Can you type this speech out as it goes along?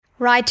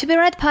Right to be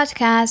Read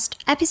podcast,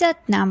 episode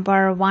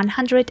number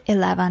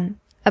 111,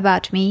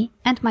 about me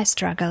and my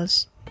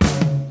struggles.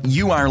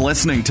 You are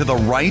listening to the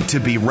Right to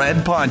be Read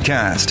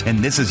podcast, and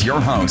this is your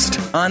host,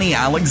 Ani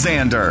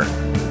Alexander.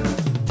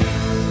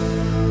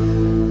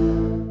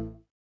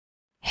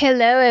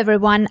 Hello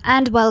everyone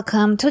and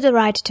welcome to the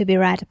Right to be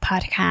Read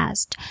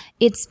podcast.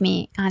 It's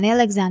me, Ani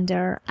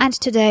Alexander, and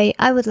today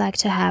I would like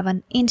to have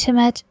an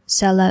intimate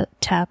solo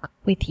talk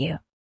with you.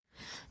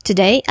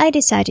 Today I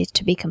decided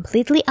to be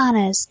completely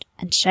honest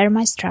and share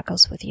my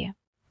struggles with you.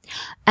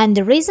 And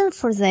the reason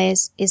for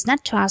this is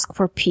not to ask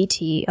for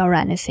pity or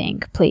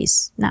anything,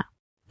 please, no.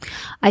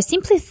 I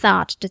simply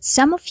thought that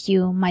some of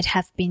you might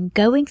have been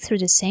going through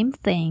the same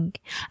thing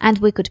and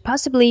we could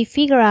possibly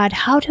figure out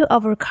how to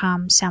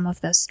overcome some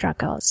of those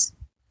struggles.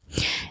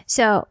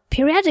 So,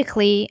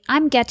 periodically,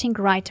 I'm getting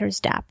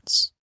writer's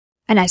doubts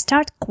and I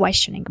start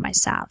questioning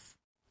myself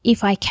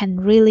if I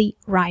can really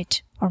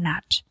write or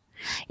not,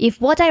 if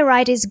what I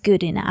write is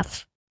good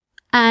enough,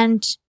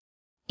 and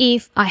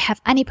if I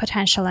have any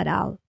potential at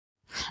all,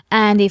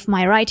 and if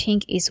my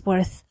writing is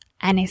worth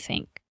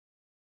anything.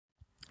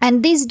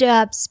 And these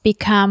doubts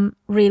become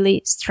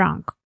really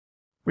strong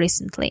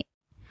recently.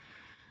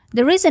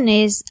 The reason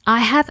is I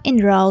have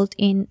enrolled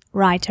in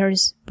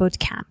Writers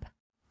Bootcamp.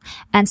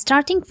 And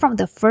starting from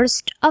the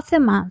first of the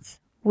month,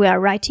 we are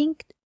writing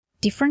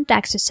different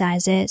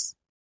exercises.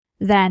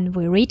 Then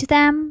we read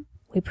them,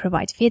 we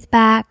provide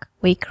feedback,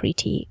 we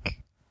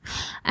critique.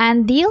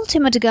 And the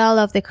ultimate goal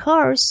of the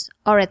course,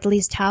 or at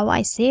least how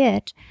I see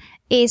it,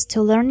 is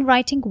to learn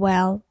writing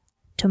well,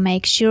 to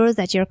make sure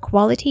that your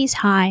quality is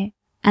high,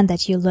 and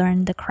that you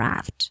learn the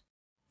craft.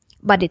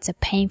 But it's a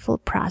painful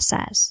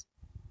process.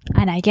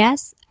 And I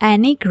guess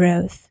any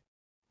growth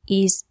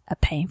is a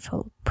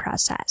painful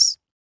process.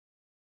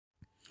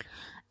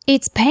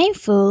 It's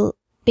painful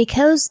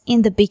because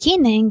in the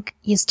beginning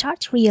you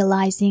start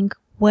realizing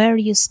where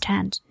you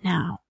stand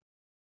now.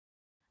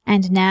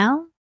 And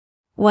now,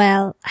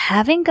 well,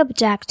 having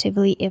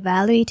objectively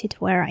evaluated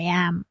where I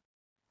am,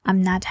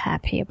 I'm not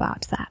happy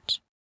about that.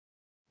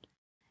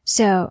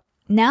 So,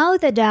 now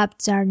the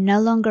doubts are no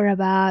longer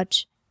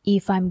about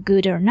if I'm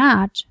good or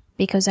not,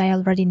 because I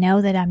already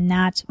know that I'm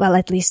not, well,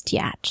 at least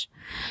yet.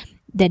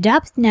 The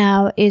doubt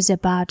now is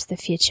about the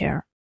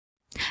future.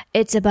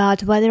 It's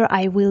about whether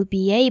I will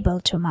be able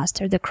to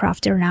master the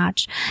craft or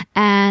not,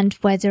 and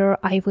whether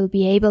I will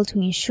be able to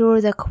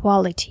ensure the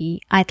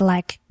quality I'd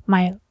like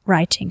my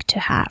writing to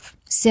have.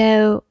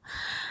 So,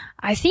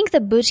 I think the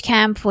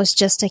bootcamp was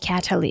just a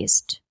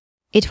catalyst.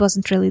 It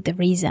wasn't really the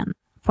reason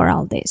for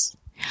all this.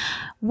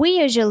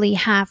 We usually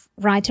have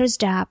writer's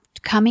doubt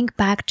coming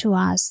back to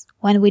us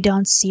when we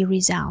don't see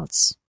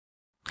results.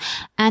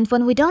 And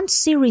when we don't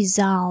see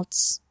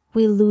results,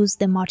 we lose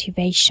the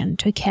motivation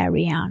to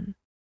carry on.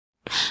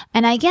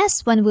 And I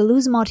guess when we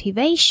lose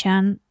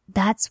motivation,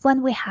 that's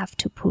when we have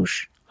to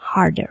push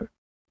harder.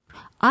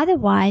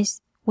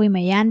 Otherwise, we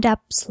may end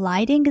up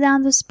sliding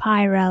down the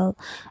spiral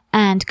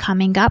and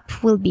coming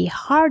up will be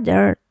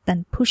harder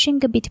than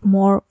pushing a bit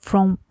more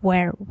from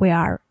where we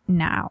are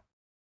now.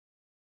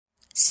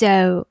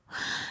 So,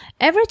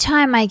 every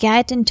time I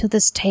get into the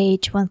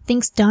stage when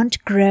things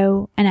don't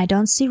grow and I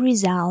don't see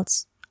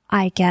results,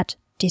 I get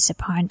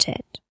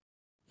disappointed.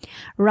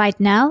 Right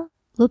now,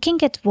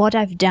 looking at what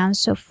I've done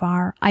so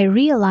far, I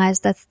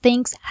realize that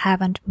things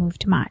haven't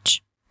moved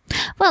much.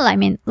 Well, I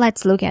mean,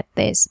 let's look at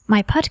this.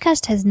 My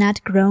podcast has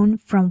not grown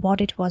from what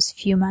it was a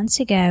few months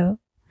ago.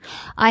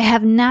 I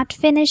have not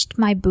finished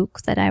my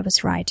book that I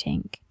was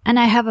writing, and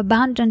I have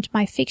abandoned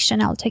my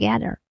fiction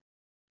altogether.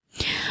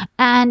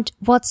 And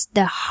what's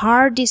the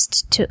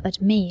hardest to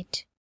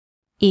admit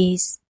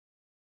is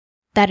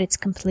that it's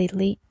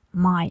completely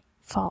my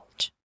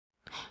fault.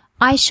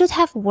 I should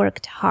have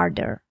worked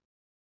harder.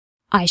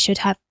 I should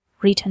have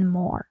written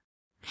more.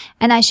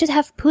 And I should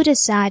have put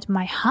aside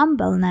my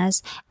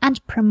humbleness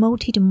and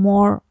promoted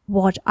more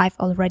what I've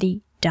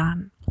already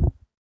done.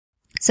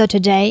 So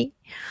today,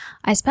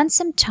 I spent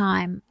some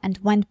time and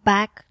went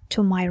back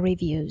to my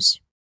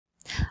reviews.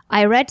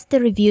 I read the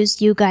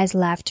reviews you guys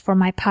left for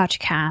my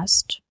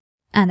podcast,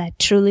 and I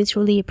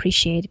truly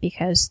appreciate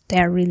because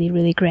they're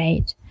really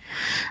great.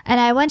 And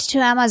I went to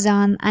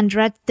Amazon and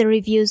read the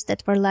reviews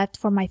that were left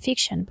for my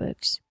fiction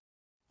books.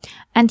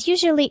 And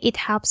usually it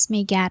helps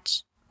me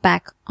get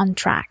back on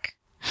track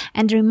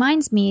and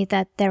reminds me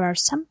that there are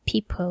some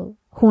people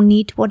who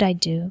need what I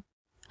do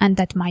and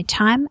that my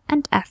time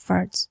and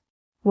efforts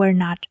were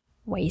not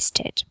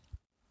wasted.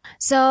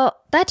 So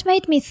that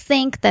made me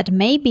think that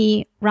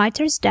maybe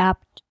writer's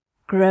doubt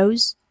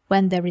grows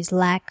when there is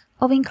lack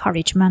of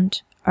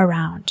encouragement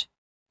around.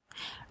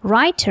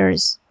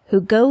 Writers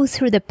who go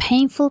through the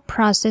painful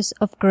process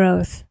of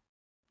growth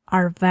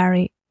are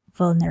very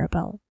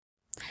vulnerable.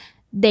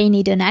 They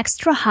need an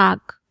extra hug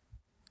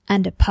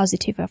and a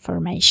positive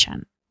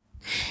affirmation.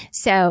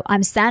 So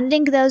I'm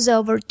sending those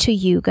over to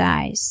you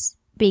guys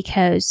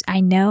because I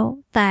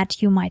know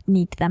that you might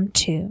need them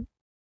too.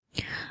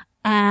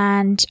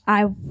 And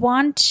I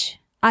want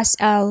us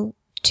all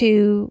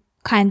to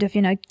kind of,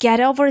 get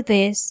over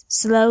this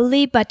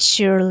slowly but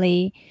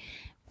surely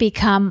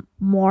become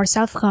more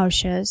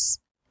self-conscious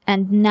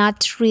and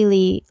not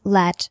really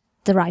let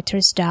the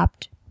writer's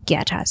doubt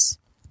get us.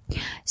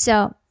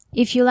 So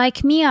if you,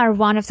 like me, are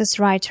one of those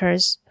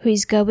writers who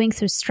is going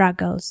through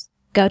struggles,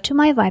 go to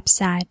my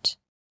website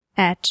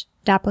at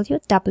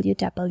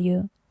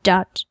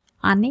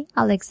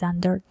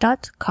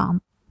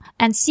www.anialexander.com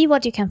and see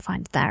what you can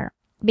find there.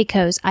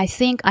 Because I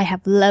think I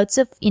have lots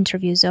of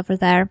interviews over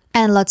there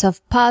and lots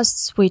of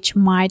posts which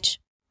might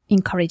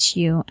encourage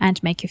you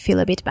and make you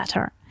feel a bit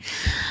better.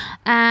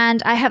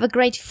 And I have a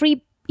great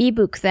free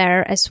ebook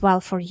there as well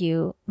for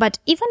you. But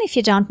even if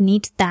you don't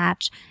need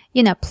that,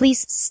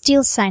 please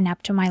still sign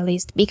up to my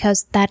list,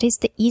 because that is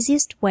the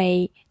easiest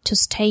way to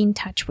stay in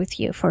touch with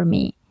you for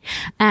me.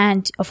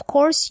 And of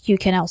course, you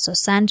can also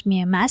send me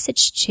a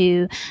message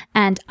too,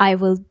 and I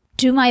will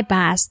do my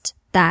best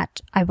that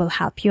I will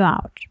help you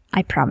out.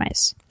 I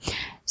promise.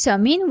 So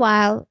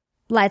meanwhile,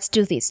 let's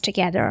do this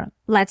together.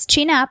 Let's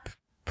chin up,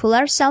 pull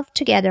ourselves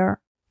together,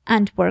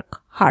 and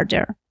work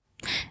harder.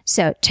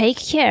 So take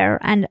care,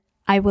 and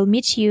I will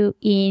meet you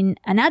in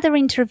another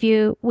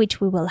interview, which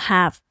we will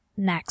have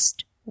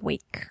next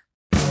week.